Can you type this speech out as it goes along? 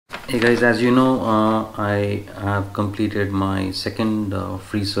Hey guys, as you know, I have completed my second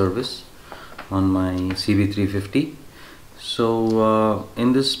free service on my CB350. So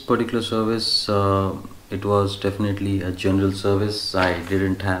in this particular service, it was definitely a general service. I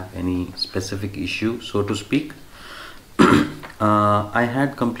didn't have any specific issue, so to speak. I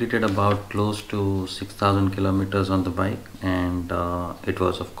had completed about close to 6,000 kilometers on the bike, and it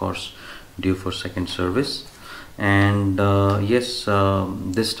was of course due for second service. And yes,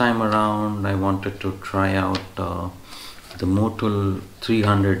 this time around I wanted to try out the Motul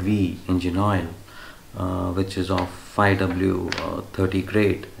 300V engine oil, which is of 5W30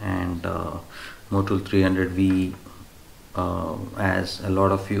 grade. And Motul 300V, as a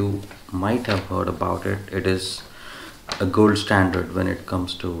lot of you might have heard about it, it is a gold standard when it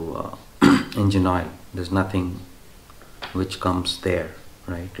comes to engine oil. There's nothing which comes there,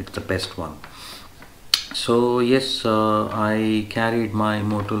 right? It's the best one. So yes, I carried my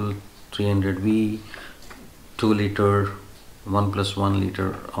Motul 300V 2-liter 1+1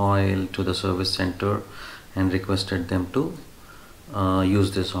 liter oil to the service center and requested them to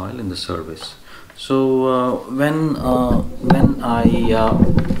use this oil in the service. So when I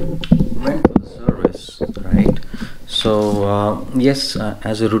went to the service, right? So yes,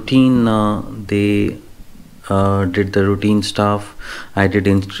 as a routine, they did the routine stuff. I did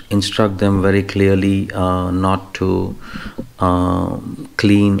instruct them very clearly not to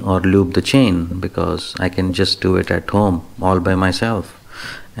clean or lube the chain, because I can just do it at home all by myself.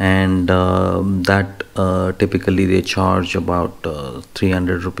 And that typically they charge about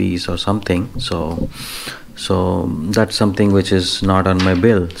 300 rupees or something. So that's something which is not on my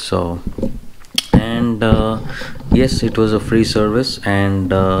bill. So, and yes, it was a free service.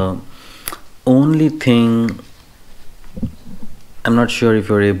 And only thing, I'm not sure if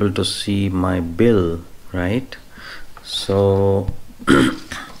you're able to see my bill, right? So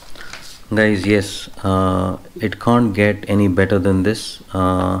guys, yes, it can't get any better than this.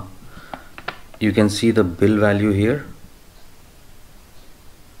 You can see the bill value here.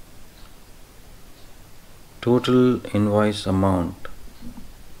 Total invoice amount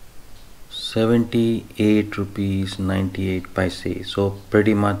 78 rupees 98 paise. So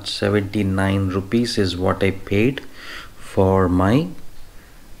pretty much 79 rupees is what I paid for my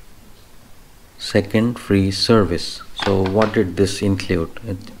second free service. So what did this include?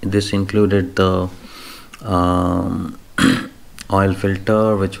 This included the oil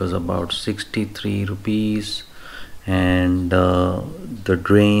filter, which was about 63 rupees, and the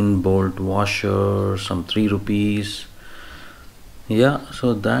drain bolt washer, some 3 rupees. Yeah,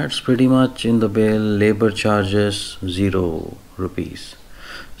 so that's pretty much in the bill. Labor charges 0 rupees.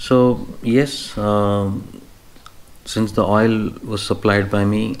 So yes, since the oil was supplied by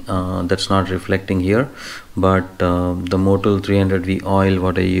me, that's not reflecting here, but the Motul 300V oil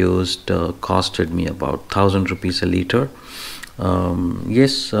what I used costed me about 1,000 rupees a liter.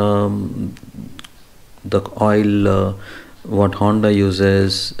 Yes, the oil what Honda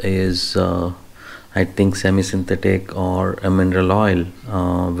uses is I think semi-synthetic or a mineral oil,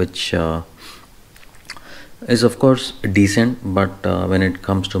 which is of course decent, but when it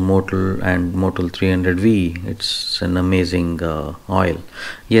comes to Motul and Motul 300V, it's an amazing oil.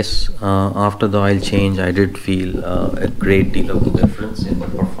 Yes, after the oil change I did feel a great deal of difference in the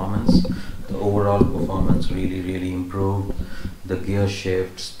performance. The overall performance really improved. The gear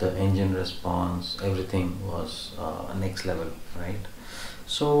shifts, the engine response, everything was next level, right?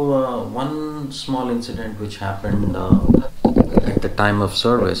 So one small incident which happened at the time of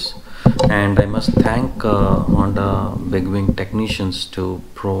service, and I must thank Honda Bigwing technicians to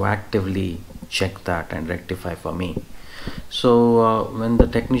proactively check that and rectify for me. So when the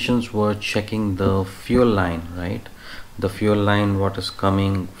technicians were checking the fuel line, right, the fuel line what is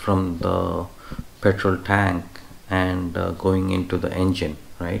coming from the petrol tank and going into the engine,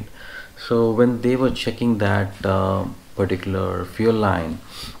 right? So when they were checking that particular fuel line,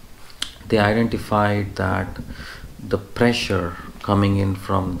 they identified that the pressure coming in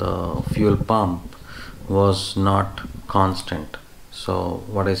from the fuel pump was not constant. So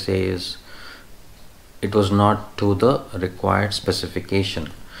what I say is, it was not to the required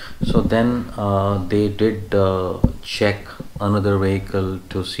specification. So then they did check another vehicle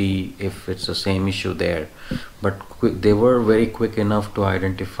to see if it's the same issue there, but they were very quick enough to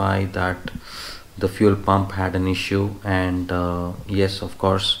identify that the fuel pump had an issue. And yes, of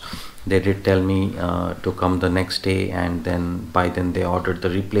course, they did tell me to come the next day, and then by then they ordered the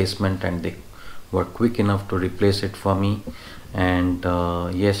replacement, and they were quick enough to replace it for me. And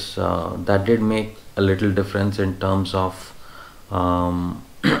yes, that did make a little difference in terms of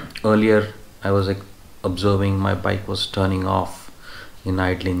earlier I was observing my bike was turning off in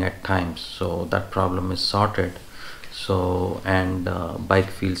idling at times, so that problem is sorted. So, and bike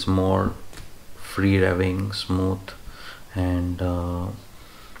feels more free revving, smooth, and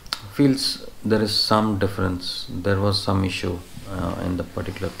feels there is some difference. There was some issue in the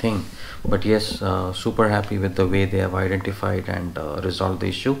particular thing, but yes, super happy with the way they have identified and resolved the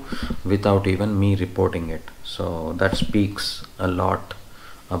issue without even me reporting it. So that speaks a lot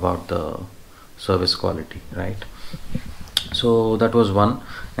about the service quality, right? So that was one.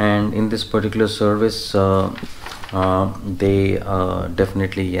 And in this particular service, they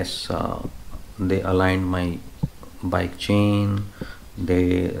definitely, yes, they aligned my bike chain,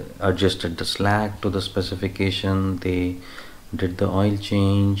 they adjusted the slack to the specification, they did the oil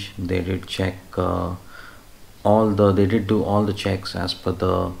change, they did check they did do all the checks as per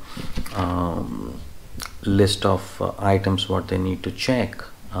the list of items what they need to check,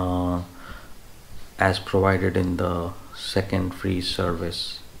 as provided in the second free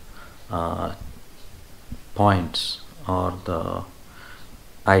service uh, points, or the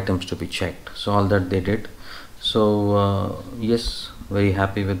items to be checked. So all that they did. So yes, very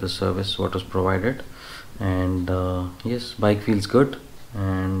happy with the service what was provided. And yes, bike feels good.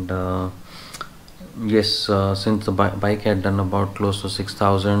 And yes, since the bike had done about close to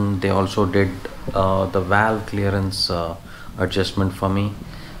 6,000, they also did the valve clearance adjustment for me.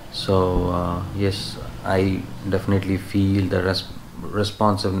 So yes, I definitely feel the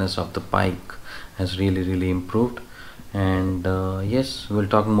responsiveness of the bike has really improved. And yes, we'll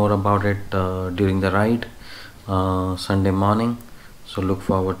talk more about it during the ride Sunday morning. So look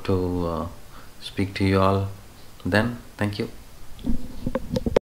forward to speak to you all then. Thank you.